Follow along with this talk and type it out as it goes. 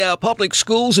Our public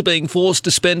schools are being forced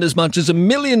to spend as much as $1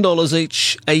 million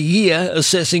each a year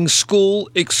assessing school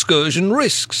excursion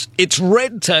risks. It's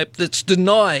red tape that's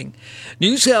denying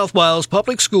New South Wales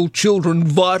public school children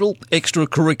vital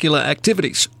extracurricular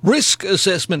activities. Risk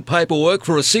assessment paperwork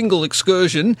for a single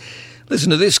excursion, listen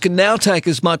to this, can now take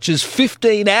as much as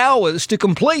 15 hours to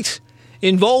complete,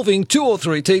 involving 2 or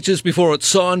 3 teachers before it's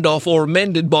signed off or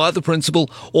amended by the principal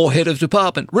or head of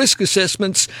department. Risk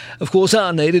assessments, of course,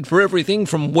 are needed for everything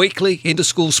from weekly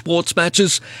inter-school sports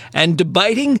matches and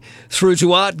debating through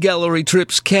to art gallery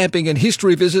trips, camping and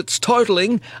history visits,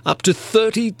 totalling up to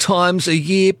 30 times a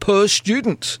year per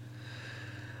student.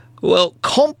 Well,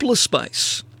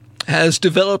 CompliSpace has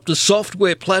developed a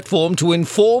software platform to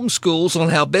inform schools on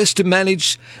how best to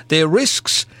manage their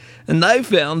risks, and they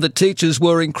found that teachers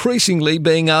were increasingly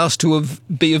being asked to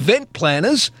be event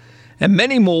planners, and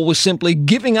many more were simply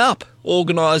giving up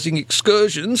organising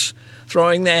excursions,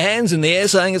 throwing their hands in the air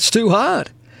saying it's too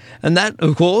hard. And that,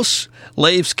 of course,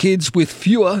 leaves kids with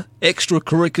fewer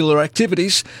extracurricular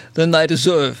activities than they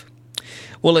deserve.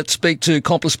 Well, let's speak to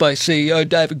CompliSpace CEO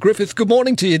David Griffith. Good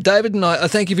morning to you, David, and I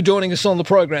thank you for joining us on the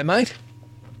program, mate.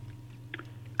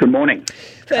 Good morning.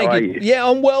 Thank How you. are you? Yeah,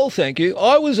 I'm well, thank you.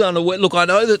 I was unaware. Look, I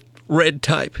know that red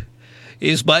tape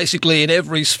is basically in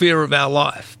every sphere of our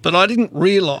life, but I didn't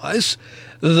realise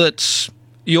that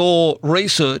your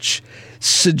research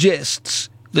suggests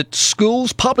that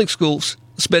schools, public schools,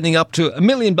 are spending up to $1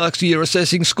 million a year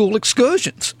assessing school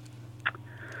excursions.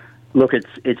 Look,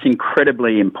 it's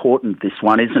incredibly important, this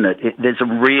one, isn't it? There's a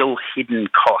real hidden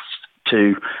cost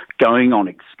to going on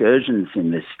excursions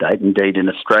in this state, indeed in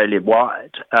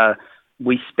Australia-wide.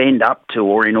 We spend up to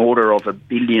or in order of $1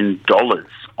 billion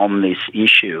on this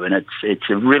issue, and it's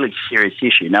a really serious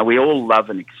issue. Now, we all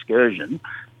love an excursion.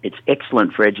 It's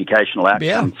excellent for educational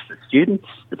outcomes for students.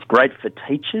 It's great for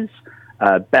teachers.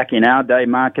 Back in our day,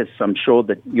 Marcus, I'm sure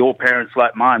that your parents,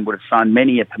 like mine, would have signed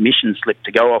many a permission slip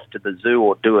to go off to the zoo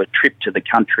or do a trip to the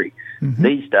country. Mm-hmm.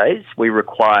 These days, we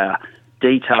require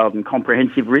detailed and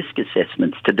comprehensive risk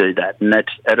assessments to do that, and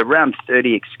that's at around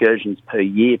 30 excursions per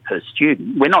year per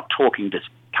student. We're not talking just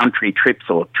country trips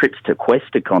or trips to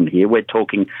Questacon here. We're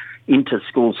talking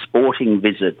inter-school sporting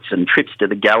visits and trips to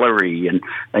the gallery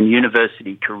and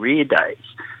university career days.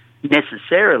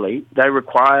 Necessarily, they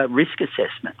require risk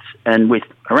assessments, and with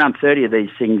around 30 of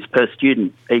these things per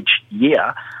student each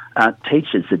year,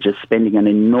 teachers are just spending an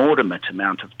inordinate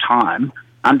amount of time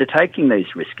undertaking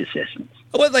these risk assessments.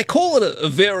 Well, they call it a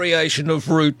variation of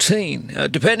routine,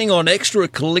 depending on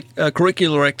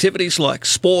extracurricular activities like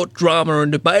sport, drama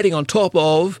and debating on top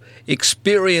of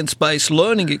experience-based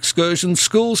learning excursions.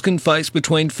 Schools can face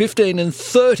between 15 and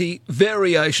 30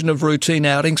 variation of routine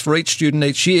outings for each student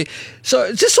each year.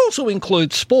 So this also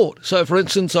includes sport. So, for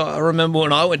instance, I remember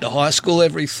when I went to high school,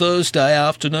 every Thursday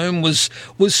afternoon was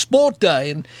sport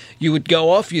day, and you would go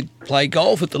off, you'd play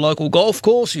golf at the local golf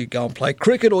course, you'd go and play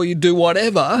cricket, or you'd do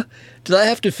whatever. Do they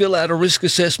have to fill out a risk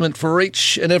assessment for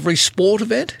each and every sport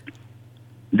event?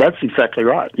 That's exactly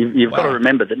right. You've got to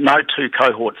remember that no 2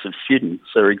 cohorts of students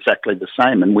are exactly the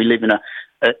same, and we live in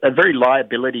a very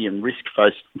liability and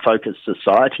risk-focused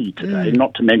society today,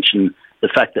 not to mention the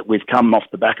fact that we've come off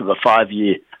the back of a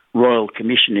 5-year Royal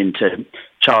Commission into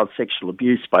child sexual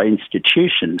abuse by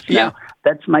institutions. Yeah. Now,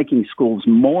 that's making schools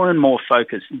more and more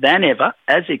focused than ever,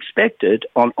 as expected,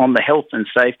 on the health and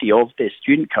safety of their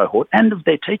student cohort and of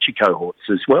their teacher cohorts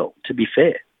as well, to be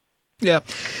fair. Yeah.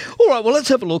 All right, well, let's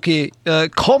have a look here.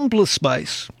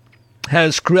 CompliSpace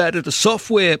has created a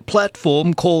software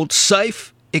platform called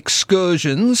Safe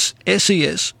Excursions,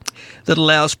 SES, that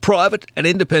allows private and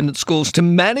independent schools to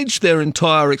manage their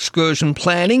entire excursion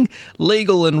planning,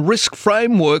 legal and risk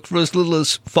framework for as little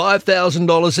as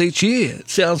 $5,000 each year. It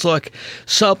sounds like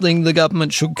something the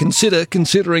government should consider,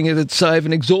 considering it'd save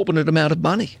an exorbitant amount of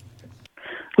money.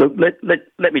 Look,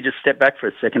 let me just step back for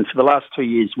a second. For the last 2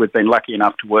 years, we've been lucky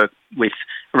enough to work with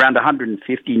around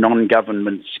 150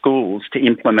 non-government schools to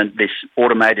implement this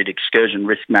automated excursion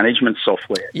risk management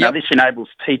software. Yep. Now, this enables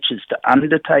teachers to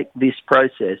undertake this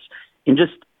process in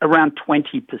just around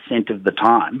 20% of the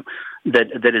time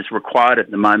that is required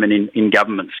at the moment in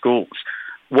government schools.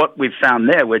 What we've found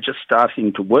there, we're just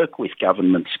starting to work with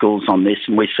government schools on this,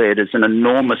 and we see it as an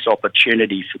enormous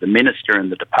opportunity for the Minister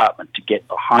and the Department to get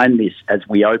behind this as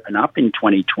we open up in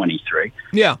 2023,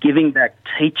 giving back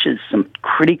teachers some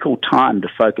critical time to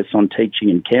focus on teaching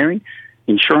and caring,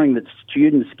 ensuring that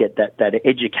students get that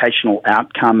educational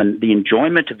outcome and the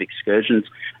enjoyment of excursions,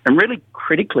 and really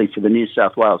critically for the New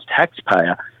South Wales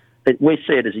taxpayer, that we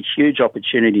see it as a huge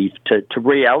opportunity to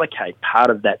reallocate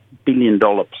part of that $1 billion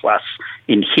plus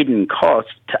in hidden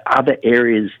costs to other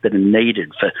areas that are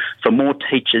needed for more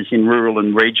teachers in rural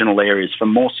and regional areas, for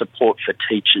more support for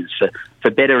teachers, for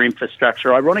better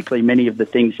infrastructure. Ironically, many of the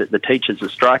things that the teachers are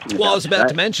striking about. Well, I was about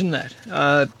to mention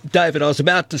that. David, I was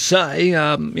about to say,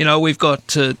 we've got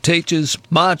teachers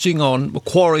marching on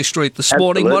Macquarie Street this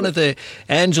morning. One of their,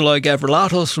 Angelo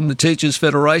Gavrilatos from the Teachers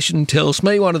Federation, tells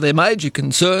me one of their major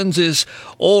concerns is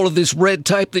all of this red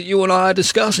tape that you and I are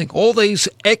discussing, all these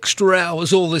extra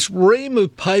hours, all this ream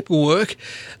of paperwork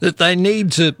that they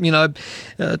need to,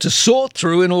 to sort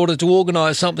through in order to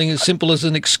organise something as simple as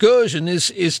an excursion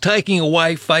is taking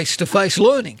away face-to-face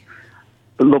learning.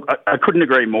 Look, I couldn't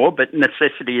agree more, but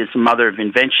necessity is the mother of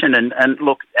invention. And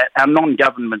look, our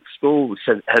non-government schools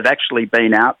have actually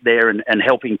been out there and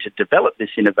helping to develop this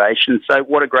innovation. So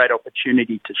what a great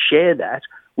opportunity to share that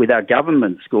with our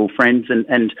government school friends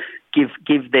and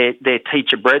give their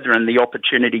teacher brethren the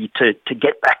opportunity to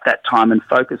get back that time and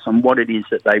focus on what it is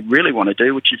that they really want to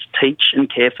do, which is teach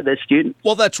and care for their students.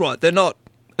 Well, that's right. They're not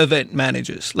event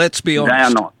managers. Let's be honest. They are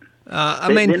not.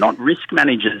 They're not risk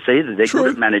managers either. They're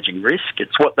good at managing risk.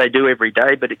 It's what they do every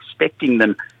day, but expecting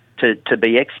them to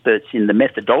be experts in the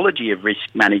methodology of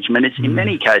risk management is in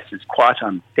many cases quite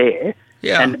unfair.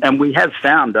 Yeah. And we have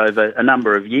found over a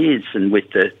number of years, and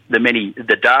with the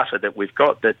data that we've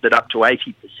got, that up to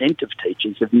 80% of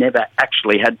teachers have never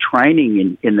actually had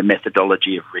training in the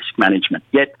methodology of risk management.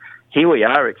 Yet here we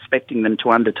are expecting them to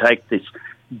undertake this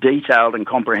detailed and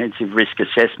comprehensive risk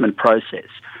assessment process.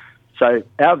 So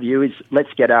our view is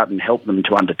let's get out and help them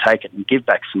to undertake it and give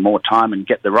back some more time and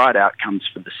get the right outcomes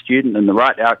for the student and the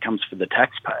right outcomes for the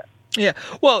taxpayer. Yeah,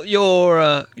 well,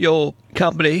 your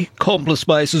company,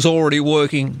 CompliSpace, is already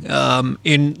working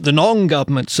in the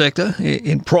non-government sector,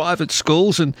 in private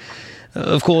schools, and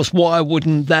of course, why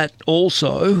wouldn't that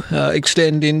also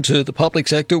extend into the public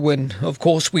sector when, of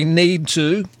course, we need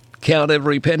to count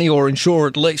every penny or ensure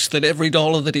at least that every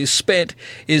dollar that is spent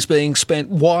is being spent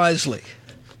wisely?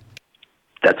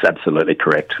 That's absolutely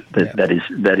correct. That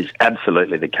is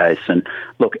absolutely the case. And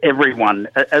look, everyone,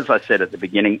 as I said at the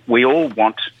beginning, we all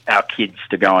want our kids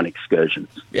to go on excursions.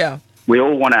 Yeah. We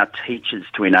all want our teachers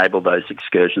to enable those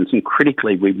excursions, and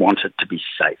critically, we want it to be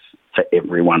safe for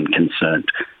everyone concerned.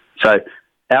 So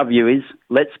our view is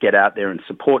let's get out there and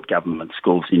support government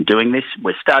schools in doing this.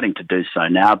 We're starting to do so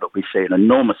now, but we see an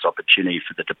enormous opportunity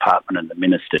for the department and the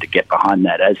minister to get behind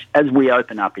that as we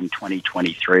open up in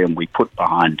 2023 and we put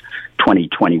behind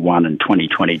 2021 and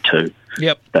 2022.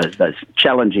 Yep. Those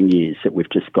challenging years that we've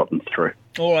just gotten through.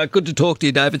 All right, good to talk to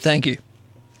you, David. Thank you.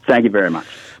 Thank you very much.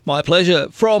 My pleasure.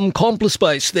 From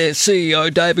CompliSpace, their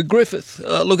CEO, David Griffith.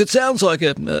 Look, it sounds like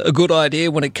a good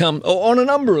idea when it comes on a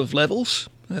number of levels,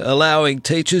 allowing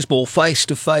teachers more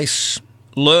face-to-face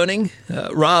learning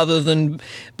rather than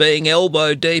being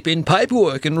elbow deep in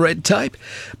paperwork and red tape.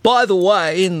 By the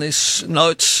way, in this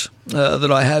notes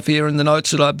that I have here, in the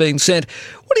notes that I've been sent,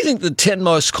 what do you think the 10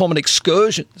 most common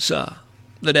excursions are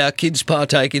that our kids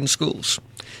partake in schools?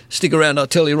 Stick around, I'll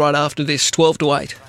tell you right after this, 12 to 8.